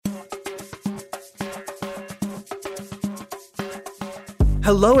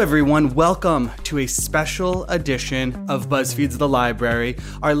Hello, everyone. Welcome to a special edition of BuzzFeed's The Library,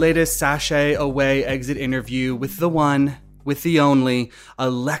 our latest sashay away exit interview with the one, with the only,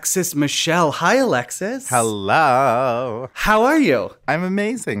 Alexis Michelle. Hi, Alexis. Hello. How are you? I'm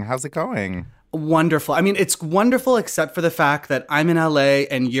amazing. How's it going? Wonderful. I mean, it's wonderful except for the fact that I'm in LA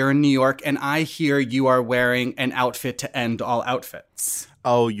and you're in New York, and I hear you are wearing an outfit to end all outfits.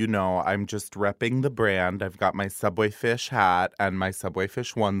 Oh, I'm just repping the brand. I've got my Subway Fish hat and my Subway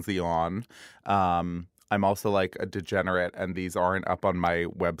Fish onesie on. I'm also like a degenerate, and these aren't up on my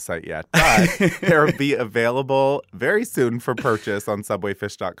website yet, but they'll be available very soon for purchase on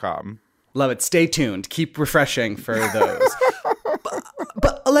subwayfish.com. Love it. Stay tuned. Keep refreshing for those.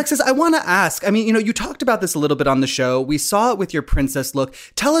 But Alexis, I want to ask, you talked about this a little bit on the show. We saw it with your princess look.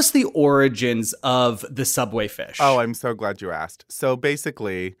 Tell us the origins of the Subway Fish. Oh, I'm so glad you asked. So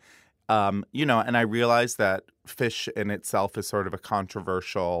basically, and I realize that fish in itself is sort of a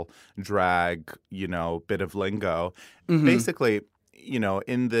controversial drag, bit of lingo. Mm-hmm. Basically,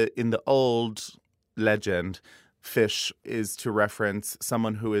 in the old legend, fish is to reference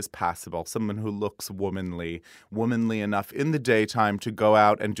someone who is passable, someone who looks womanly enough in the daytime to go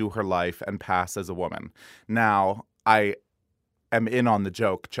out and do her life and pass as a woman. Now, I am in on the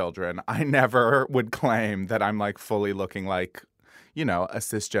joke, children. I never would claim that I'm like fully looking like, a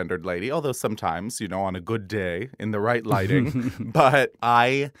cisgendered lady, although sometimes, on a good day in the right lighting. But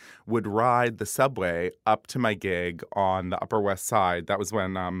I would ride the subway up to my gig on the Upper West Side. That was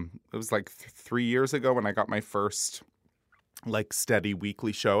when it was like 3 years ago when I got my first like steady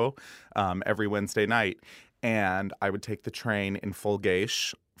weekly show every Wednesday night. And I would take the train in full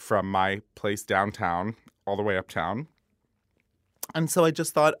gauche from my place downtown all the way uptown. And so I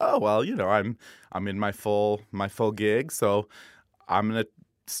just thought, oh, well, I'm in my full gig, so I'm going to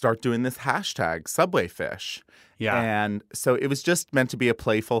start doing this hashtag Subway Fish. Yeah. And so it was just meant to be a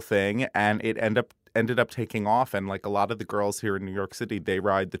playful thing, and it ended up taking off. And like a lot of the girls here in New York City, they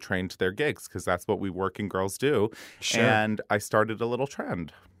ride the train to their gigs because that's what we working girls do. Sure. And I started a little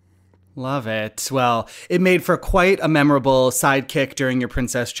trend. Love it. Well, it made for quite a memorable sidekick during your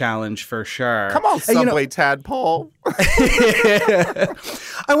Princess Challenge for sure. Come on, Subway Tadpole. I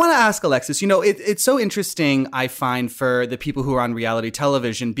want to ask Alexis, it's so interesting, I find, for the people who are on reality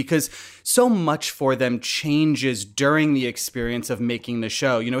television, because so much for them changes during the experience of making the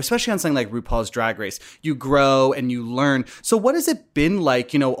show, especially on something like RuPaul's Drag Race. You grow and you learn. So what has it been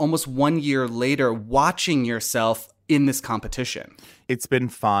like, almost 1 year later, watching yourself in this competition? It's been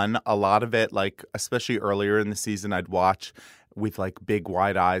fun. A lot of it, like, especially earlier in the season, I'd watch with like big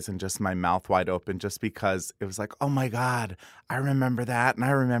wide eyes and just my mouth wide open, just because it was like, oh my God, I remember that, and I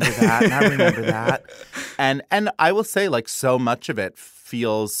remember that, and I remember that. And I will say, like, so much of it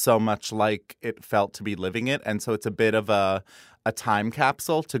feels so much like it felt to be living it. And so it's a bit of a time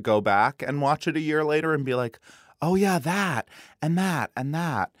capsule to go back and watch it a year later and be like, oh yeah, that and that and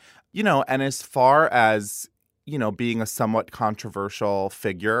that. And as far as being a somewhat controversial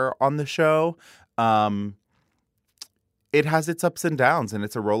figure on the show, it has its ups and downs, and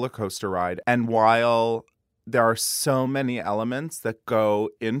it's a roller coaster ride. And while there are so many elements that go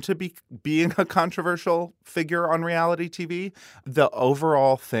into being a controversial figure on reality TV, the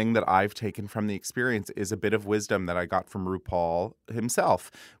overall thing that I've taken from the experience is a bit of wisdom that I got from RuPaul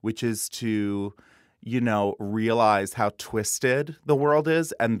himself, which is to realize how twisted the world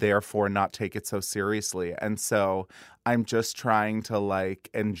is and therefore not take it so seriously. And so I'm just trying to like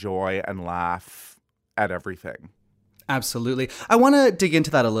enjoy and laugh at everything. Absolutely. I want to dig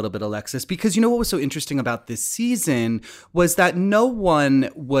into that a little bit, Alexis, because what was so interesting about this season was that no one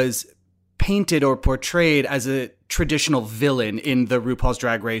was painted or portrayed as a traditional villain in the RuPaul's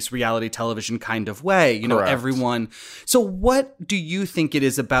Drag Race reality television kind of way. Correct. Everyone. So what do you think it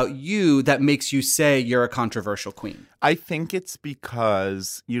is about you that makes you say you're a controversial queen? I think it's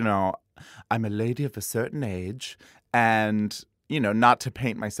because, I'm a lady of a certain age, and, not to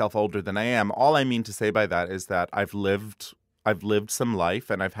paint myself older than I am. All I mean to say by that is that I've lived some life,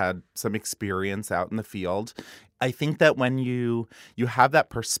 and I've had some experience out in the field. I think that when you have that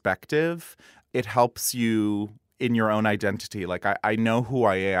perspective, it helps you in your own identity. Like, I know who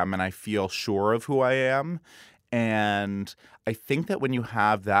I am, and I feel sure of who I am. And I think that when you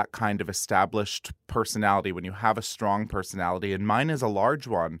have that kind of established personality, when you have a strong personality, and mine is a large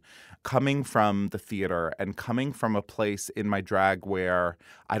one, coming from the theater and coming from a place in my drag where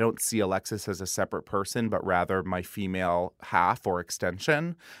I don't see Alexis as a separate person, but rather my female half or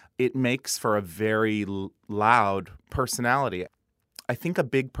extension, it makes for a very loud personality. I think a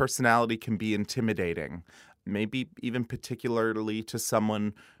big personality can be intimidating, maybe even particularly to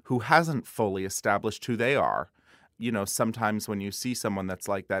someone who hasn't fully established who they are. sometimes when you see someone that's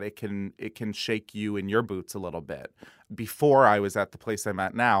like that, it can shake you in your boots a little bit. Before I was at the place I'm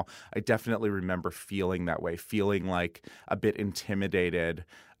at now, I definitely remember feeling that way, feeling like a bit intimidated,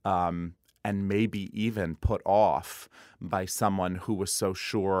 and maybe even put off by someone who was so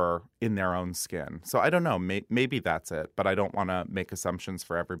sure in their own skin. So I don't know, maybe that's it, but I don't want to make assumptions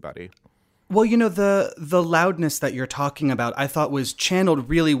for everybody. Well, the loudness that you're talking about, I thought was channeled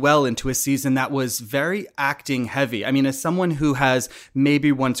really well into a season that was very acting heavy. I mean, as someone who has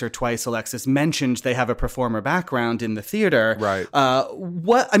maybe once or twice, Alexis, mentioned they have a performer background in the theater. Right.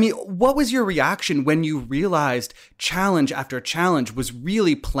 What was your reaction when you realized challenge after challenge was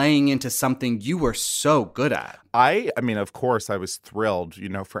really playing into something you were so good at? I mean, of course, I was thrilled,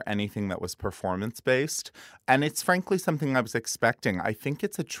 for anything that was performance-based. And it's frankly something I was expecting. I think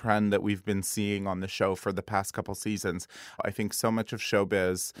it's a trend that we've been seeing on the show for the past couple seasons. I think so much of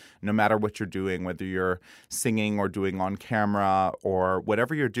showbiz, no matter what you're doing, whether you're singing or doing on camera or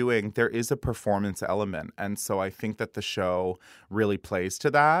whatever you're doing, there is a performance element. And so I think that the show really plays to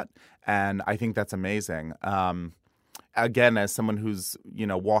that. And I think that's amazing. Again, as someone who's,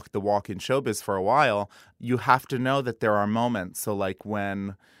 walked the walk in showbiz for a while, you have to know that there are moments. So like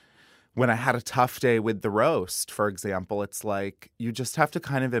when I had a tough day with the roast, for example, it's like you just have to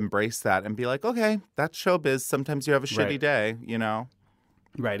kind of embrace that and be like, okay, that's showbiz. Sometimes you have a shitty day,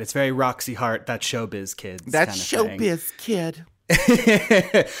 Right. It's very Roxy Hart, that's showbiz, kids. That's showbiz, kid.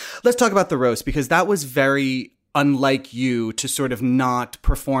 Let's talk about the roast, because that was very unlike you to sort of not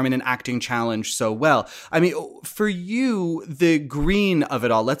perform in an acting challenge so well. I mean, for you, the green of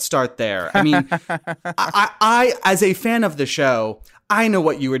it all, let's start there. I mean, I as a fan of the show, I know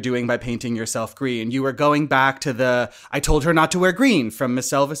what you were doing by painting yourself green. You were going back to I told her not to wear green from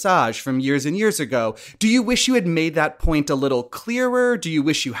Michelle Visage from years and years ago. Do you wish you had made that point a little clearer? Do you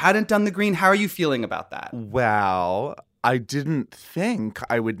wish you hadn't done the green? How are you feeling about that? Well, I didn't think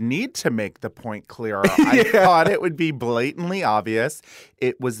I would need to make the point clearer. I thought it would be blatantly obvious.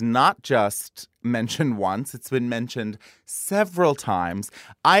 It was not just mentioned once. It's been mentioned several times.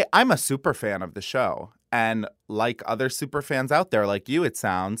 I'm a super fan of the show. And like other super fans out there, like you, it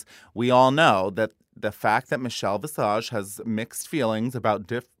sounds, we all know that the fact that Michelle Visage has mixed feelings about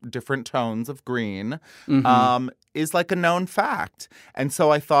different tones of green is like a known fact. And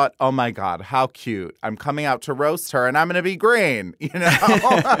so I thought, oh my God, how cute. I'm coming out to roast her and I'm going to be green,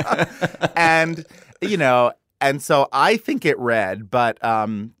 and, and so I think it read, but,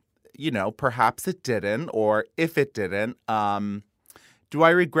 perhaps it didn't, or if it didn't, do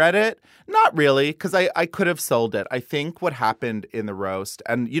I regret it? Not really, because I could have sold it. I think what happened in the roast,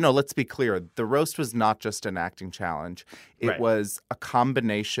 and, let's be clear, the roast was not just an acting challenge. It was a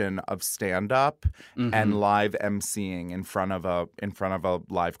combination of stand-up and live emceeing in front of a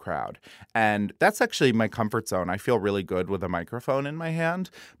live crowd. And that's actually my comfort zone. I feel really good with a microphone in my hand,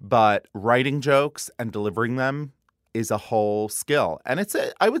 but writing jokes and delivering them is a whole skill. And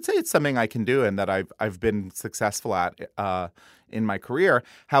I would say it's something I can do and that I've been successful at in my career.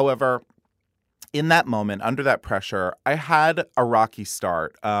 However, in that moment, under that pressure, I had a rocky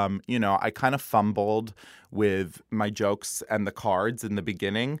start. I kind of fumbled with my jokes and the cards in the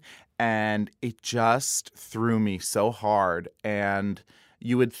beginning, and it just threw me so hard. And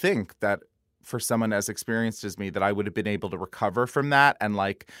you would think that for someone as experienced as me, that I would have been able to recover from that and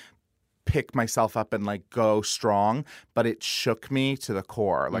pick myself up and go strong, but it shook me to the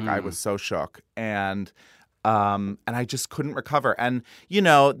core. I was so shook, and I just couldn't recover. And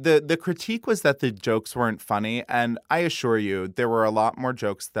the critique was that the jokes weren't funny, and I assure you, there were a lot more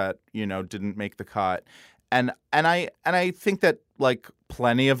jokes that didn't make the cut, and I think that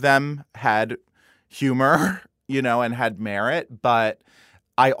plenty of them had humor, and had merit. But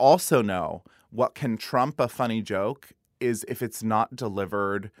I also know what can trump a funny joke is if it's not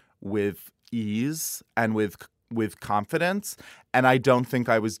delivered with ease and with confidence. And I don't think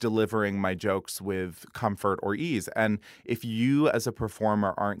I was delivering my jokes with comfort or ease. And if you as a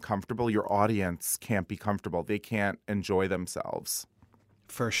performer aren't comfortable, your audience can't be comfortable. They can't enjoy themselves.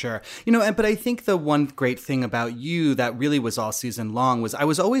 For sure. But I think the one great thing about you that really was all season long was I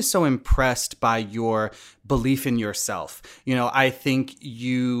was always so impressed by your belief in yourself. I think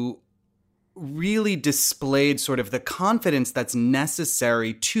you really displayed sort of the confidence that's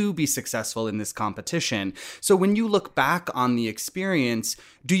necessary to be successful in this competition. So when you look back on the experience,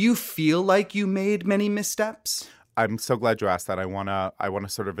 do you feel like you made many missteps? I'm so glad you asked that. I want to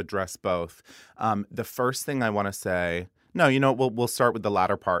sort of address both. The first thing I want to say, we'll start with the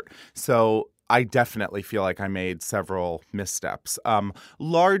latter part. So I definitely feel like I made several missteps,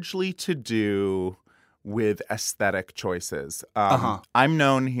 largely to do with aesthetic choices. Uh-huh. I'm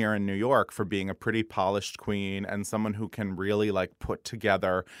known here in New York for being a pretty polished queen and someone who can really like put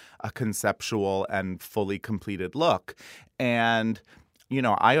together a conceptual and fully completed look. And, you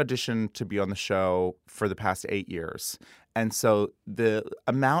know, I auditioned to be on the show for the past 8 years. And so the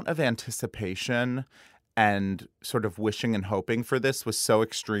amount of anticipation and sort of wishing and hoping for this was so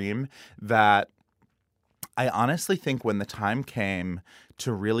extreme that I honestly think when the time came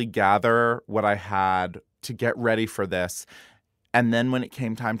to really gather what I had to get ready for this, and then when it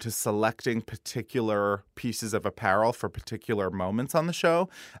came time to selecting particular pieces of apparel for particular moments on the show,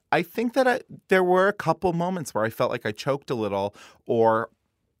 I think that there were a couple moments where I felt like I choked a little or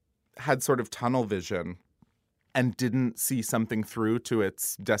had sort of tunnel vision and didn't see something through to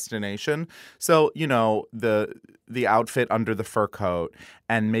its destination. So, you know, the outfit under the fur coat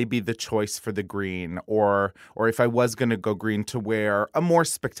and maybe the choice for the green, or if I was going to go green, to wear a more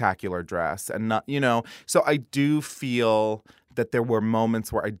spectacular dress and not, you know. So I do feel that there were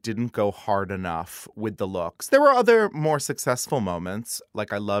moments where I didn't go hard enough with the looks. There were other more successful moments.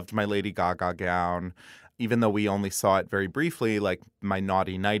 Like I loved my Lady Gaga gown. Even though we only saw it very briefly, like my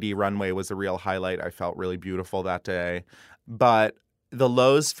Naughty Nighty runway was a real highlight. I felt really beautiful that day. But the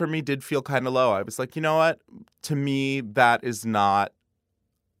lows for me did feel kind of low. I was like, you know what? To me, that is not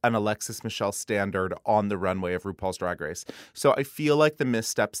an Alexis Michelle standard on the runway of RuPaul's Drag Race. So I feel like the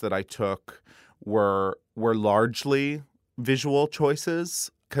missteps that I took were largely visual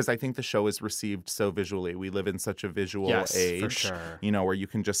choices, because I think the show is received so visually. We live in such a visual age, for sure. You know, where you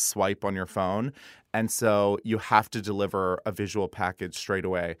can just swipe on your phone. And so you have to deliver a visual package straight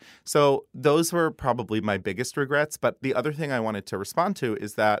away. So those were probably my biggest regrets. But the other thing I wanted to respond to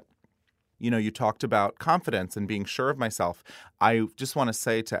is that, you know, you talked about confidence and being sure of myself. I just want to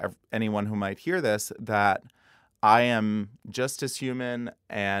say to anyone who might hear this that I am just as human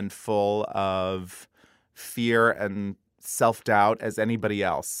and full of fear and self-doubt as anybody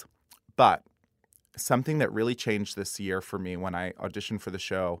else. But something that really changed this year for me when I auditioned for the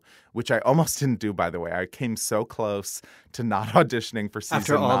show, which I almost didn't do, by the way. I came so close to not auditioning for season 9.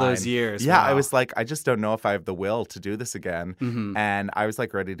 After all those years. Yeah, wow. I was like, I just don't know if I have the will to do this again. Mm-hmm. And I was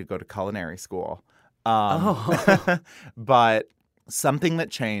like ready to go to culinary school. Oh. But something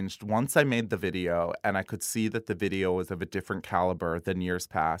that changed once I made the video and I could see that the video was of a different caliber than years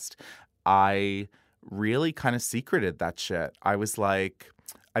past, I really kind of secreted that shit. I was like,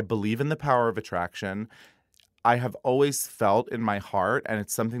 I believe in the power of attraction. I have always felt in my heart, and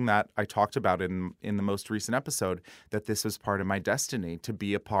it's something that I talked about in the most recent episode, that this was part of my destiny to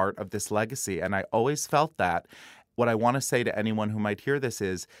be a part of this legacy. And I always felt that. What I want to say to anyone who might hear this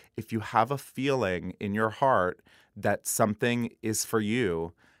is, if you have a feeling in your heart that something is for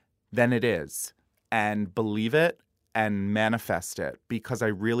you, then it is. And believe it and manifest it, because I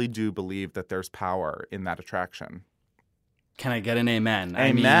really do believe that there's power in that attraction. Can I get an amen?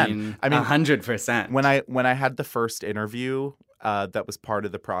 Amen. I mean, 100%. When I had the first interview that was part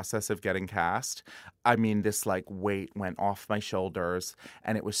of the process of getting cast, I mean, this like weight went off my shoulders,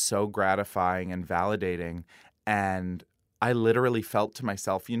 and it was so gratifying and validating. And I literally felt to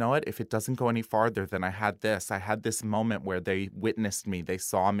myself, you know what, if it doesn't go any farther, then I had this moment where they witnessed me, they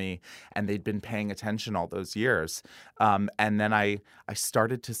saw me, and they'd been paying attention all those years. And then I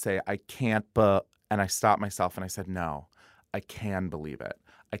started to say, I can't, and I stopped myself and I said, no, I can believe it.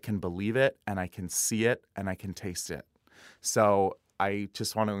 I can believe it, and I can see it, and I can taste it. So I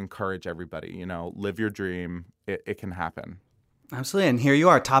just want to encourage everybody, you know, live your dream. It can happen. Absolutely. And here you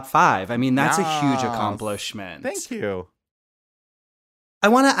are, top 5. I mean, that's Yes. a huge accomplishment. Thank you. I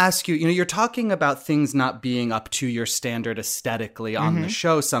want to ask you, you're talking about things not being up to your standard aesthetically on the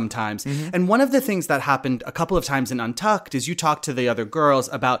show sometimes. And one of the things that happened a couple of times in Untucked is you talked to the other girls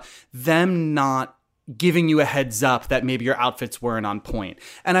about them not giving you a heads up that maybe your outfits weren't on point.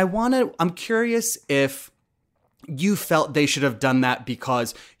 And I'm curious if you felt they should have done that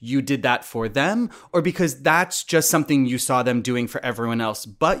because you did that for them, or because that's just something you saw them doing for everyone else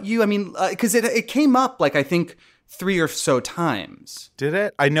but you. I mean, because it came up, like, I think 3 or so times. Did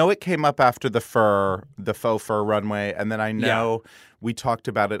it? I know it came up after the faux fur runway, and then I know we talked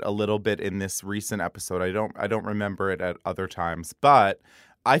about it a little bit in this recent episode. I don't remember it at other times, but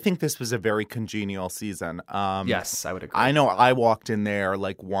I think this was a very congenial season. Yes, I would agree. I know I walked in there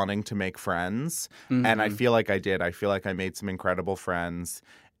like wanting to make friends, and I feel like I did. I feel like I made some incredible friends.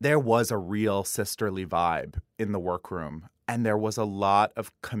 There was a real sisterly vibe in the workroom, and there was a lot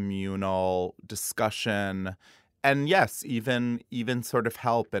of communal discussion and, yes, even sort of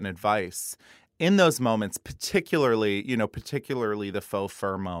help and advice in those moments, particularly the faux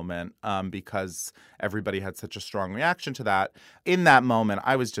fur moment, because everybody had such a strong reaction to that. In that moment,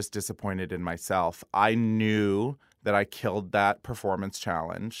 I was just disappointed in myself. I knew that I killed that performance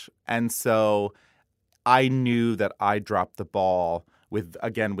challenge. And so I knew that I dropped the ball with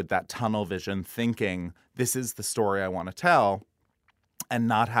that tunnel vision, thinking this is the story I want to tell, and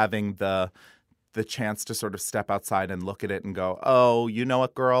not having the chance to sort of step outside and look at it and go, oh, you know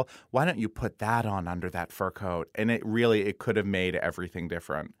what, girl? Why don't you put that on under that fur coat? And it could have made everything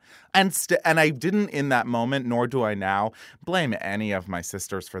different. And I didn't in that moment, nor do I now, blame any of my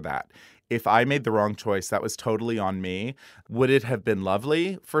sisters for that. If I made the wrong choice, that was totally on me. Would it have been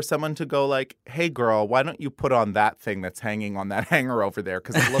lovely for someone to go like, hey, girl, why don't you put on that thing that's hanging on that hanger over there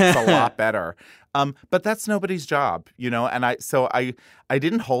because it looks a lot better? But that's nobody's job, and I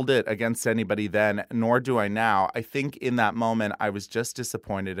didn't hold it against anybody then, nor do I now. I think in that moment, I was just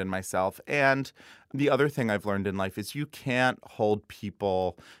disappointed in myself. And the other thing I've learned in life is you can't hold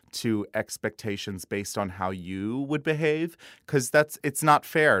people to expectations based on how you would behave, because it's not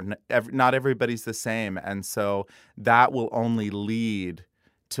fair. Not everybody's the same. And so that will only lead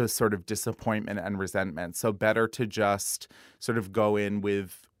to sort of disappointment and resentment. So better to just sort of go in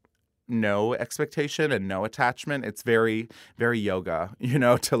with no expectation and no attachment. It's very, very yoga,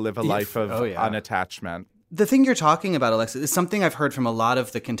 to live a life of unattachment. The thing you're talking about, Alexis, is something I've heard from a lot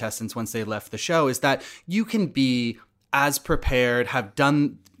of the contestants once they left the show, is that you can be as prepared, have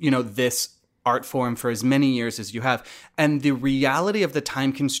done, this art form for as many years as you have, and the reality of the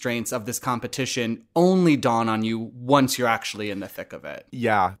time constraints of this competition only dawn on you once you're actually in the thick of it.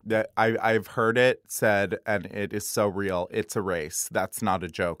 Yeah, I've heard it said, and it is so real. It's a race. That's not a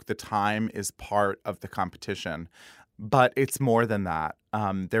joke. The time is part of the competition. But it's more than that.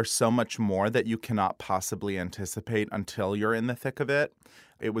 There's so much more that you cannot possibly anticipate until you're in the thick of it.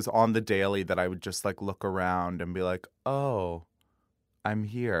 It was on the daily that I would just look around and be like, oh, I'm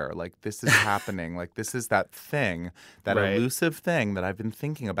here. This is happening. This is that thing, that elusive thing that I've been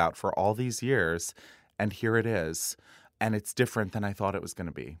thinking about for all these years. And here it is. And it's different than I thought it was going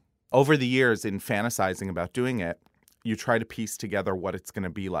to be. Over the years, in fantasizing about doing it, you try to piece together what it's going to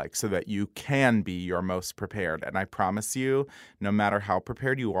be like so that you can be your most prepared. And I promise you, no matter how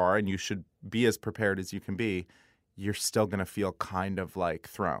prepared you are, and you should be as prepared as you can be, you're still going to feel kind of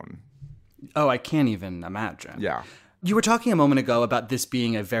thrown. Oh, I can't even imagine. Yeah. You were talking a moment ago about this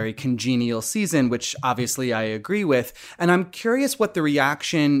being a very congenial season, which obviously I agree with. And I'm curious what the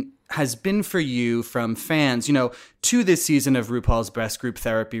reaction has been for you from fans, to this season of RuPaul's Best Group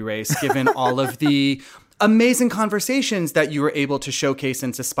Therapy Race, given all of the amazing conversations that you were able to showcase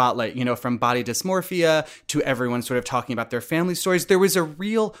into Spotlight, from body dysmorphia to everyone sort of talking about their family stories. There was a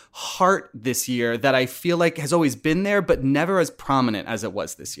real heart this year that I feel like has always been there, but never as prominent as it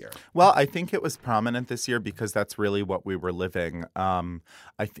was this year. Well, I think it was prominent this year because that's really what we were living.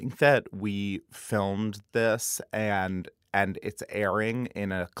 I think that we filmed this and it's airing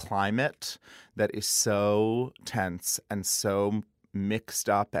in a climate that is so tense and so mixed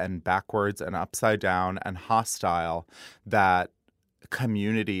up and backwards and upside down and hostile that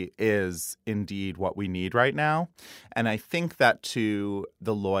community is indeed what we need right now. And I think that to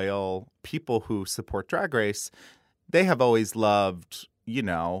the loyal people who support Drag Race, they have always loved,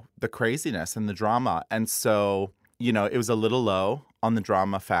 the craziness and the drama. And so, it was a little low on the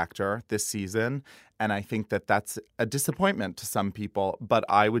drama factor this season. And I think that that's a disappointment to some people. But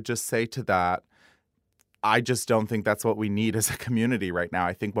I would just say to that, I just don't think that's what we need as a community right now.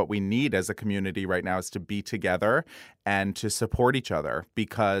 I think what we need as a community right now is to be together and to support each other,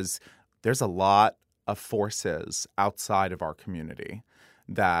 because there's a lot of forces outside of our community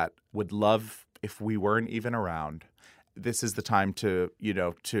that would love if we weren't even around. This is the time to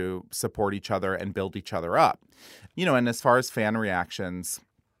support each other and build each other up. And as far as fan reactions,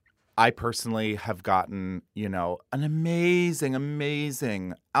 I personally have gotten, an amazing,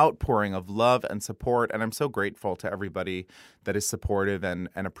 amazing outpouring of love and support. And I'm so grateful to everybody that is supportive and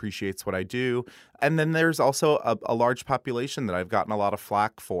appreciates what I do. And then there's also a large population that I've gotten a lot of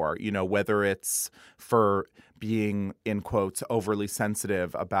flack for, whether it's for being, in quotes, overly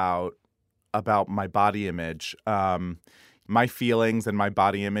sensitive about my body image. My feelings and my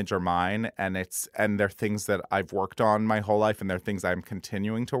body image are mine, and they're things that I've worked on my whole life, and they're things I'm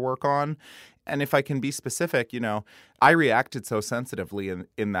continuing to work on. And if I can be specific, I reacted so sensitively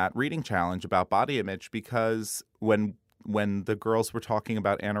in that reading challenge about body image because when the girls were talking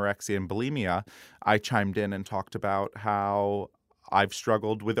about anorexia and bulimia, I chimed in and talked about how I've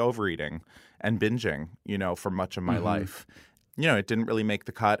struggled with overeating and binging, for much of my life. It didn't really make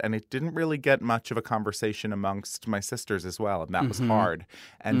the cut, and it didn't really get much of a conversation amongst my sisters as well, and that was hard.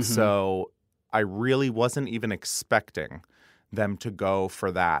 And so I really wasn't even expecting them to go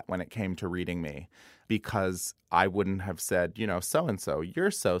for that when it came to reading me, because I wouldn't have said, so-and-so,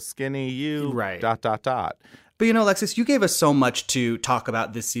 you're so skinny, you, ... But, Alexis, you gave us so much to talk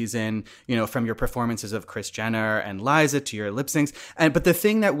about this season, from your performances of Kris Jenner and Liza to your lip syncs. But the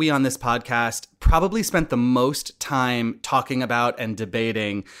thing that we on this podcast probably spent the most time talking about and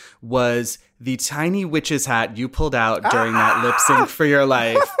debating was the tiny witch's hat you pulled out during that lip sync for your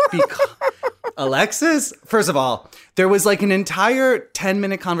life. Alexis, first of all, there was like an entire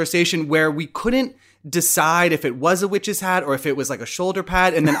 10-minute conversation where we couldn't decide if it was a witch's hat or if it was like a shoulder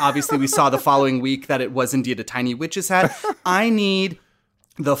pad. And then obviously we saw the following week that it was indeed a tiny witch's hat. I need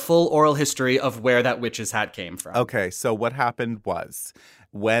the full oral history of where that witch's hat came from. Okay, so what happened was,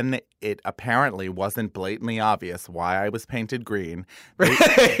 when it apparently wasn't blatantly obvious why I was painted green,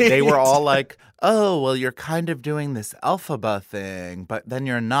 they were all like, oh, well, you're kind of doing this Elphaba thing, but then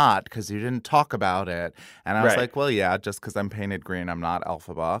you're not because you didn't talk about it. And I was like, well, yeah, just because I'm painted green, I'm not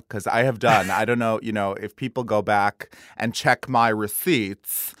Elphaba. Because I have done, I don't know, if people go back and check my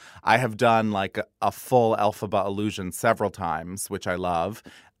receipts, I have done like a full Elphaba illusion several times, which I love.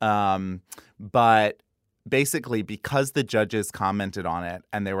 But basically, because the judges commented on it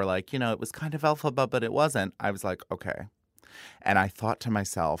and they were like, it was kind of Elphaba, but it wasn't, I was like, okay. And I thought to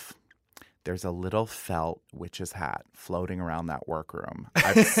myself, there's a little felt witch's hat floating around that workroom.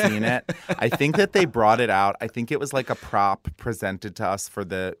 I've seen it. I think that they brought it out. I think it was like a prop presented to us for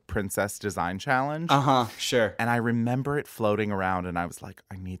the Princess Design Challenge. Sure. And I remember it floating around and I was like,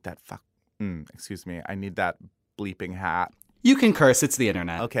 I need that I need that bleeping hat. You can curse. It's the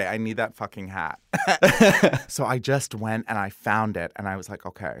internet. Okay, I need that fucking hat. So I just went and I found it and I was like,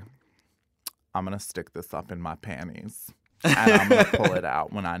 okay, I'm going to stick this up in my panties and I'm going to pull it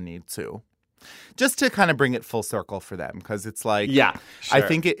out when I need to. Just to kind of bring it full circle for them, because it's like, yeah, sure. I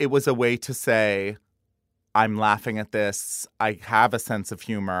think it was a way to say, I'm laughing at this, I have a sense of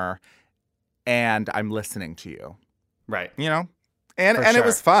humor, and I'm listening to you. Right. And it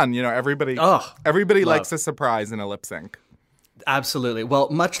was fun. Everybody likes a surprise in a lip sync. Absolutely. Well,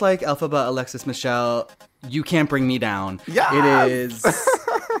 much like Elphaba, Alexis Michelle, you can't bring me down. Yes!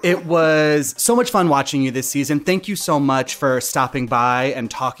 It was so much fun watching you this season. Thank you so much for stopping by and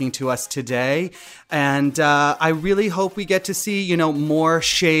talking to us today. And I really hope we get to see, more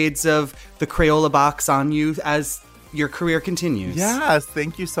shades of the Crayola box on you as your career continues. Yes.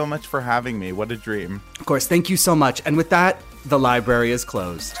 Thank you so much for having me. What a dream. Of course. Thank you so much. And with that, the library is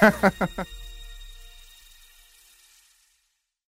closed.